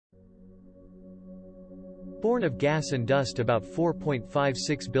Born of gas and dust about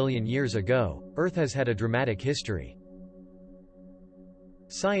 4.56 billion years ago, Earth has had a dramatic history.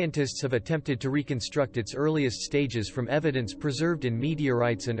 Scientists have attempted to reconstruct its earliest stages from evidence preserved in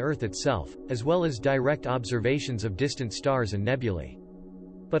meteorites and Earth itself, as well as direct observations of distant stars and nebulae.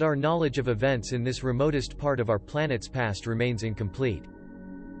 But our knowledge of events in this remotest part of our planet's past remains incomplete.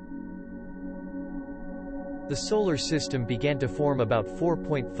 The Solar System began to form about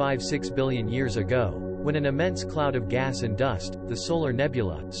 4.56 billion years ago, when an immense cloud of gas and dust, the solar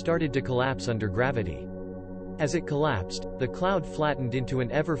nebula, started to collapse under gravity. As it collapsed, the cloud flattened into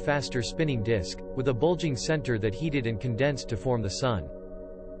an ever faster spinning disk, with a bulging center that heated and condensed to form the Sun.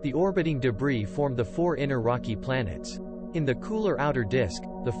 The orbiting debris formed the four inner rocky planets. In the cooler outer disk,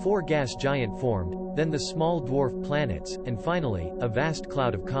 the four gas giant formed, then the small dwarf planets, and finally, a vast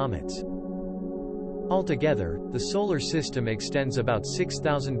cloud of comets. Altogether, the Solar System extends about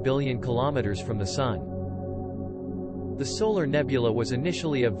 6,000 billion kilometers from the Sun. The solar nebula was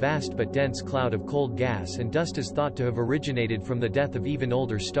initially a vast but dense cloud of cold gas and dust is thought to have originated from the death of even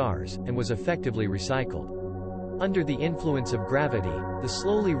older stars, and was effectively recycled. Under the influence of gravity, the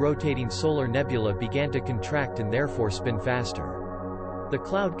slowly rotating solar nebula began to contract and therefore spin faster. The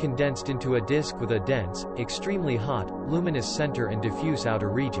cloud condensed into a disk with a dense, extremely hot, luminous center and diffuse outer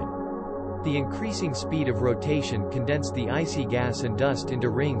region. The increasing speed of rotation condensed the icy gas and dust into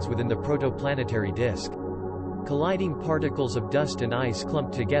rings within the protoplanetary disk. Colliding particles of dust and ice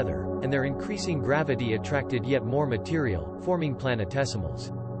clumped together, and their increasing gravity attracted yet more material, forming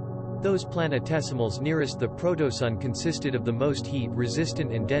planetesimals. Those planetesimals nearest the protosun consisted of the most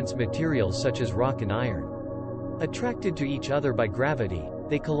heat-resistant and dense materials such as rock and iron. Attracted to each other by gravity,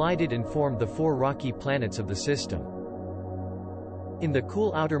 they collided and formed the four rocky planets of the system. In the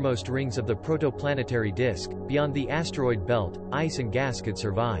cool outermost rings of the protoplanetary disk, beyond the asteroid belt, ice and gas could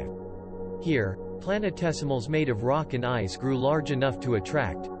survive. Here, planetesimals made of rock and ice grew large enough to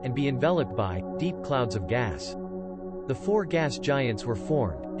attract, and be enveloped by, deep clouds of gas. The four gas giants were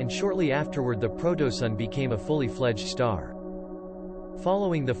formed, and shortly afterward the protosun became a fully fledged star.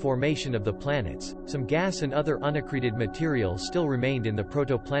 Following the formation of the planets, some gas and other unaccreted material still remained in the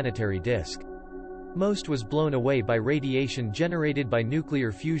protoplanetary disk. Most was blown away by radiation generated by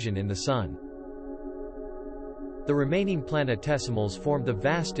nuclear fusion in the Sun. The remaining planetesimals formed the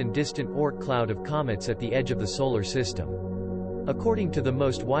vast and distant Oort cloud of comets at the edge of the Solar System. According to the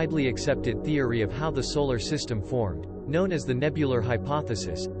most widely accepted theory of how the Solar System formed, known as the nebular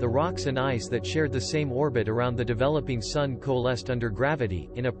hypothesis, the rocks and ice that shared the same orbit around the developing Sun coalesced under gravity,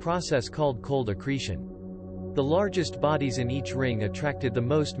 in a process called cold accretion. The largest bodies in each ring attracted the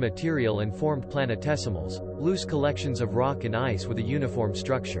most material and formed planetesimals, loose collections of rock and ice with a uniform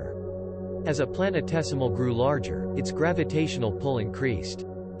structure. As a planetesimal grew larger, its gravitational pull increased.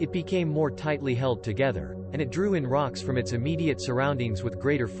 It became more tightly held together, and it drew in rocks from its immediate surroundings with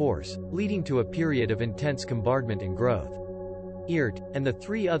greater force, leading to a period of intense bombardment and growth. Oort, and the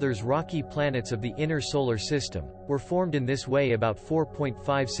three others rocky planets of the inner Solar System, were formed in this way about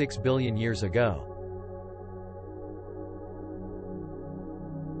 4.56 billion years ago.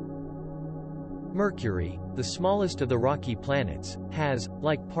 Mercury, the smallest of the rocky planets, has,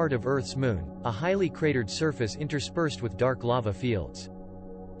 like part of Earth's moon, a highly cratered surface interspersed with dark lava fields.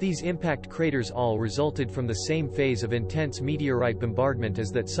 These impact craters all resulted from the same phase of intense meteorite bombardment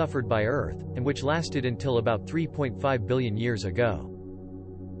as that suffered by Earth, and which lasted until about 3.5 billion years ago.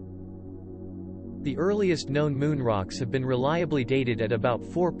 The earliest known moon rocks have been reliably dated at about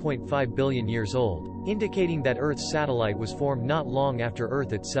 4.5 billion years old, indicating that Earth's satellite was formed not long after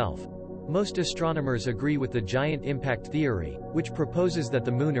Earth itself. Most astronomers agree with the giant impact theory, which proposes that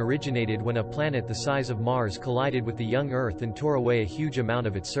the Moon originated when a planet the size of Mars collided with the young Earth and tore away a huge amount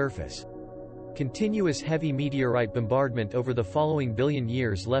of its surface. Continuous heavy meteorite bombardment over the following billion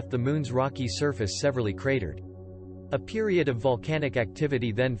years left the Moon's rocky surface severely cratered. A period of volcanic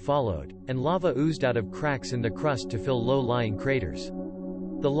activity then followed, and lava oozed out of cracks in the crust to fill low-lying craters.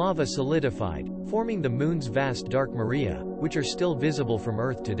 The lava solidified, forming the Moon's vast dark maria, which are still visible from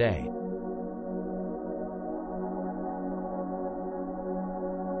Earth today.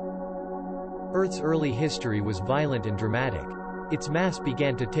 Earth's early history was violent and dramatic. Its mass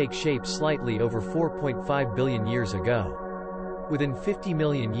began to take shape slightly over 4.5 billion years ago. Within 50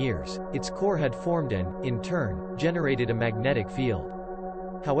 million years, its core had formed and, in turn, generated a magnetic field.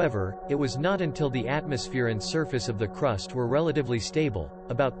 However, it was not until the atmosphere and surface of the crust were relatively stable,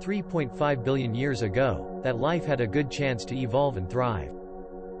 about 3.5 billion years ago, that life had a good chance to evolve and thrive.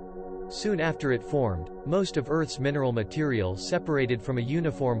 Soon after it formed, most of Earth's mineral material separated from a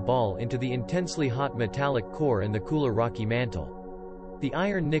uniform ball into the intensely hot metallic core and the cooler rocky mantle. The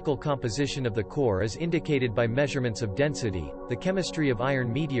iron-nickel composition of the core is indicated by measurements of density, the chemistry of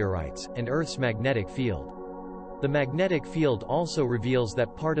iron meteorites, and Earth's magnetic field. The magnetic field also reveals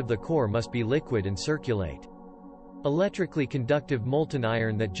that part of the core must be liquid and circulate. Electrically conductive molten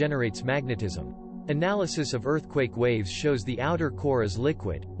iron that generates magnetism. Analysis of earthquake waves shows the outer core is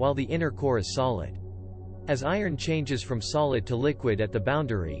liquid, while the inner core is solid. As iron changes from solid to liquid at the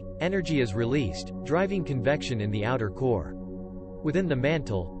boundary, energy is released, driving convection in the outer core. Within the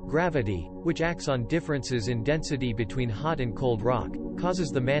mantle, gravity, which acts on differences in density between hot and cold rock, causes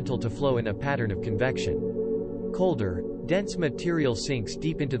the mantle to flow in a pattern of convection. Colder, dense material sinks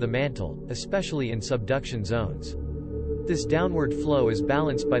deep into the mantle, especially in subduction zones. This downward flow is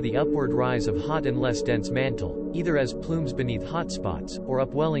balanced by the upward rise of hot and less dense mantle, either as plumes beneath hotspots, or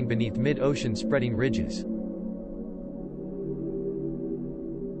upwelling beneath mid-ocean spreading ridges.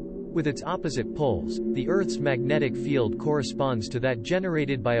 With its opposite poles, the Earth's magnetic field corresponds to that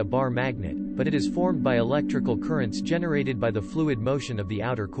generated by a bar magnet, but it is formed by electrical currents generated by the fluid motion of the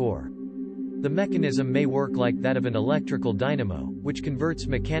outer core. The mechanism may work like that of an electrical dynamo, which converts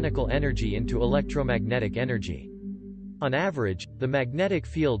mechanical energy into electromagnetic energy. On average, the magnetic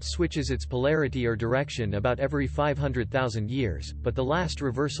field switches its polarity or direction about every 500,000 years, but the last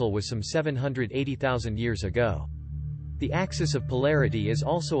reversal was some 780,000 years ago. The axis of polarity is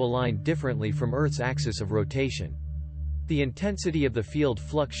also aligned differently from Earth's axis of rotation. The intensity of the field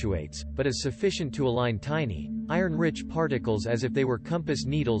fluctuates, but is sufficient to align tiny, iron-rich particles as if they were compass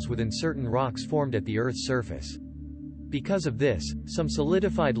needles within certain rocks formed at the Earth's surface. Because of this, some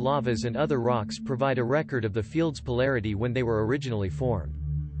solidified lavas and other rocks provide a record of the field's polarity when they were originally formed.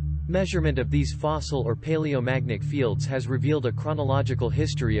 Measurement of these fossil or paleomagnetic fields has revealed a chronological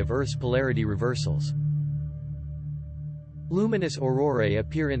history of Earth's polarity reversals. Luminous aurorae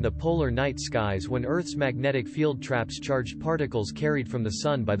appear in the polar night skies when Earth's magnetic field traps charged particles carried from the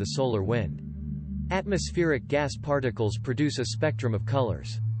Sun by the solar wind. Atmospheric gas particles produce a spectrum of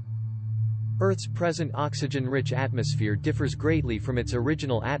colors. Earth's present oxygen-rich atmosphere differs greatly from its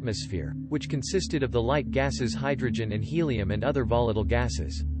original atmosphere, which consisted of the light gases hydrogen and helium and other volatile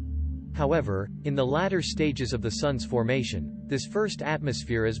gases. However, in the latter stages of the Sun's formation, this first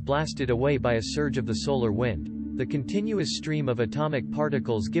atmosphere is blasted away by a surge of the solar wind, the continuous stream of atomic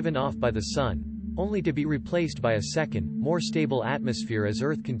particles given off by the Sun, only to be replaced by a second, more stable atmosphere as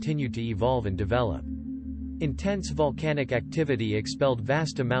Earth continued to evolve and develop. Intense volcanic activity expelled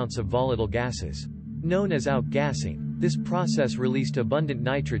vast amounts of volatile gases. Known as outgassing, this process released abundant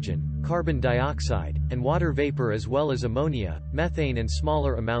nitrogen, carbon dioxide, and water vapor as well as ammonia, methane and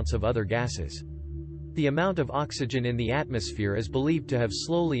smaller amounts of other gases. The amount of oxygen in the atmosphere is believed to have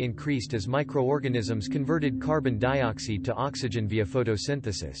slowly increased as microorganisms converted carbon dioxide to oxygen via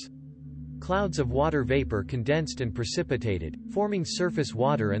photosynthesis. Clouds of water vapor condensed and precipitated, forming surface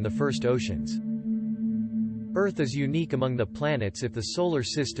water and the first oceans. Earth is unique among the planets if the solar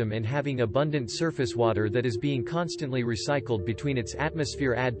system in having abundant surface water that is being constantly recycled between its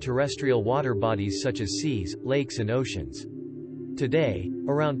atmosphere add terrestrial water bodies such as seas, lakes and oceans. Today,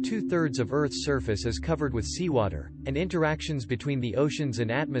 around two-thirds of Earth's surface is covered with seawater, and interactions between the oceans and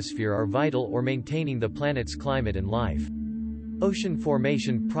atmosphere are vital for maintaining the planet's climate and life. Ocean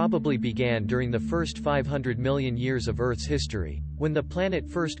formation probably began during the first 500 million years of Earth's history, when the planet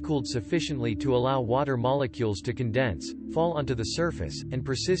first cooled sufficiently to allow water molecules to condense, fall onto the surface, and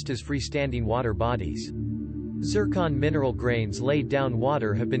persist as freestanding water bodies. Zircon mineral grains laid down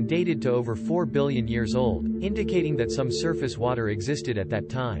water have been dated to over 4 billion years old, indicating that some surface water existed at that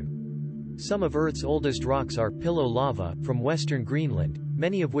time. Some of Earth's oldest rocks are pillow lava from western Greenland,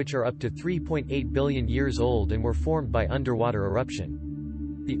 many of which are up to 3.8 billion years old and were formed by underwater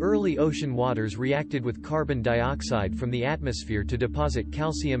eruption. The early ocean waters reacted with carbon dioxide from the atmosphere to deposit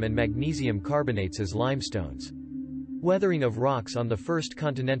calcium and magnesium carbonates as limestones. Weathering of rocks on the first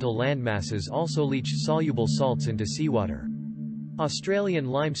continental landmasses also leached soluble salts into seawater. Australian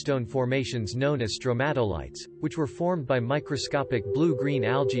limestone formations known as stromatolites, which were formed by microscopic blue-green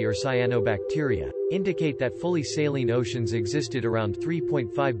algae or cyanobacteria, indicate that fully saline oceans existed around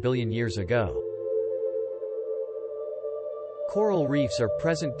 3.5 billion years ago. Coral reefs are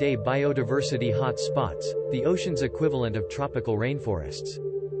present-day biodiversity hotspots, the ocean's equivalent of tropical rainforests.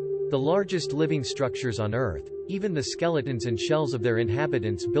 The largest living structures on Earth, even the skeletons and shells of their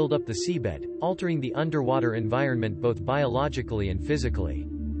inhabitants build up the seabed, altering the underwater environment both biologically and physically.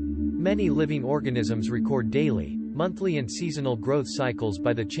 Many living organisms record daily, monthly and seasonal growth cycles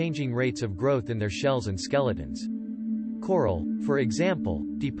by the changing rates of growth in their shells and skeletons. Coral, for example,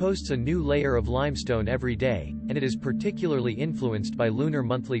 deposts a new layer of limestone every day, and it is particularly influenced by lunar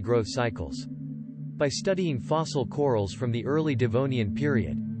monthly growth cycles. By studying fossil corals from the early Devonian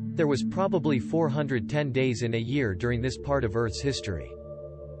period, there was probably 410 days in a year during this part of Earth's history.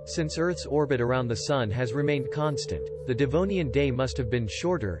 Since Earth's orbit around the Sun has remained constant, the Devonian day must have been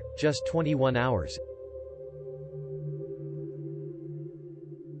shorter, just 21 hours.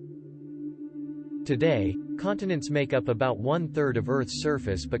 Today, continents make up about one-third of Earth's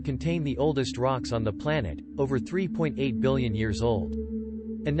surface but contain the oldest rocks on the planet, over 3.8 billion years old.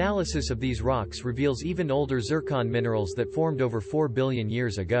 Analysis of these rocks reveals even older zircon minerals that formed over 4 billion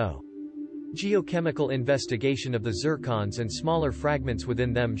years ago. Geochemical investigation of the zircons and smaller fragments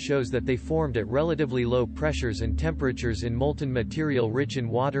within them shows that they formed at relatively low pressures and temperatures in molten material rich in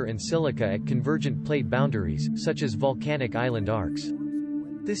water and silica at convergent plate boundaries, such as volcanic island arcs.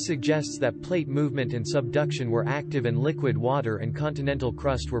 This suggests that plate movement and subduction were active and liquid water and continental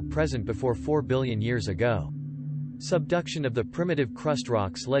crust were present before 4 billion years ago. Subduction of the primitive crust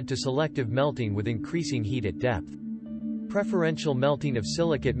rocks led to selective melting with increasing heat at depth. Preferential melting of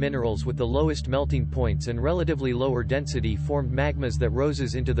silicate minerals with the lowest melting points and relatively lower density formed magmas that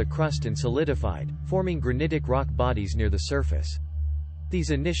rose into the crust and solidified, forming granitic rock bodies near the surface. These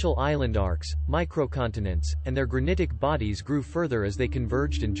initial island arcs, microcontinents, and their granitic bodies grew further as they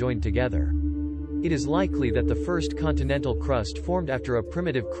converged and joined together. It is likely that the first continental crust formed after a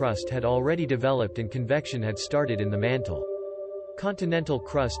primitive crust had already developed and convection had started in the mantle. Continental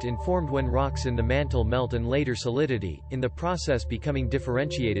crust informed when rocks in the mantle melt and later solidity, in the process becoming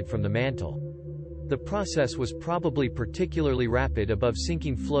differentiated from the mantle. The process was probably particularly rapid above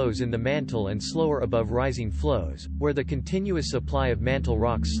sinking flows in the mantle and slower above rising flows, where the continuous supply of mantle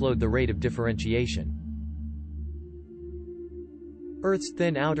rocks slowed the rate of differentiation. Earth's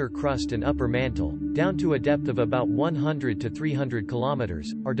thin outer crust and upper mantle, down to a depth of about 100 to 300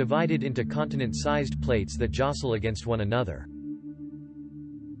 kilometers, are divided into continent-sized plates that jostle against one another.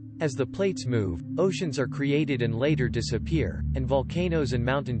 As the plates move, oceans are created and later disappear, and volcanoes and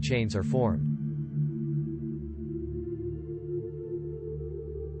mountain chains are formed.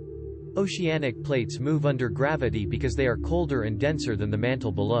 Oceanic plates move under gravity because they are colder and denser than the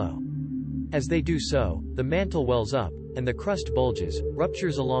mantle below. As they do so, the mantle wells up, and the crust bulges,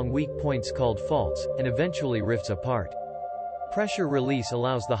 ruptures along weak points called faults, and eventually rifts apart. Pressure release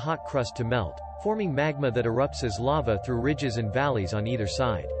allows the hot crust to melt, forming magma that erupts as lava through ridges and valleys on either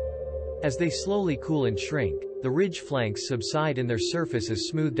side. As they slowly cool and shrink, the ridge flanks subside and their surface is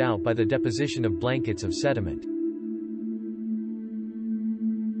smoothed out by the deposition of blankets of sediment.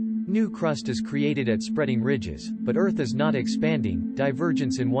 New crust is created at spreading ridges, but Earth is not expanding.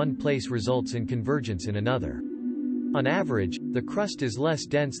 Divergence in one place results in convergence in another. On average, the crust is less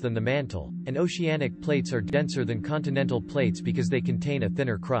dense than the mantle, and oceanic plates are denser than continental plates because they contain a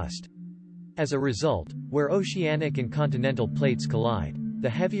thinner crust. As a result, where oceanic and continental plates collide, the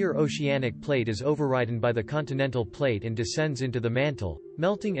heavier oceanic plate is overridden by the continental plate and descends into the mantle,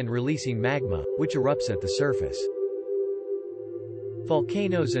 melting and releasing magma, which erupts at the surface.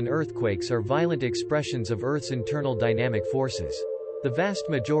 Volcanoes and earthquakes are violent expressions of Earth's internal dynamic forces. The vast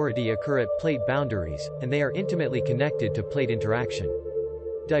majority occur at plate boundaries, and they are intimately connected to plate interaction.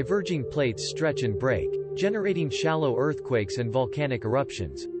 Diverging plates stretch and break, generating shallow earthquakes and volcanic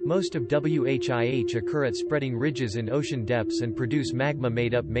eruptions. Most of WHIH occur at spreading ridges in ocean depths and produce magma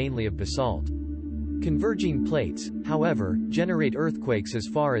made up mainly of basalt. Converging plates, however, generate earthquakes as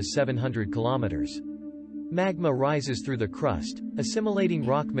far as 700 kilometers. Magma rises through the crust, assimilating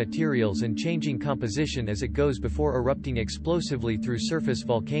rock materials and changing composition as it goes before erupting explosively through surface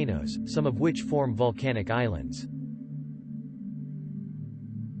volcanoes, some of which form volcanic islands.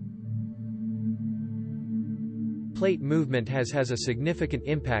 Plate movement has a significant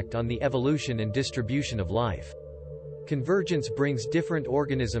impact on the evolution and distribution of life. Convergence brings different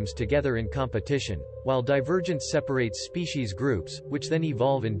organisms together in competition, while divergence separates species groups, which then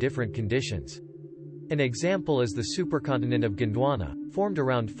evolve in different conditions. An example is the supercontinent of Gondwana, formed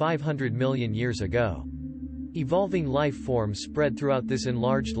around 500 million years ago. Evolving life forms spread throughout this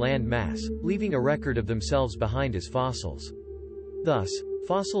enlarged land mass, leaving a record of themselves behind as fossils. Thus,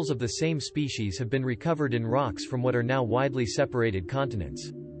 fossils of the same species have been recovered in rocks from what are now widely separated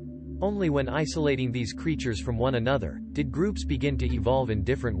continents. Only when isolating these creatures from one another, did groups begin to evolve in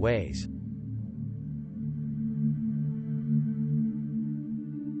different ways.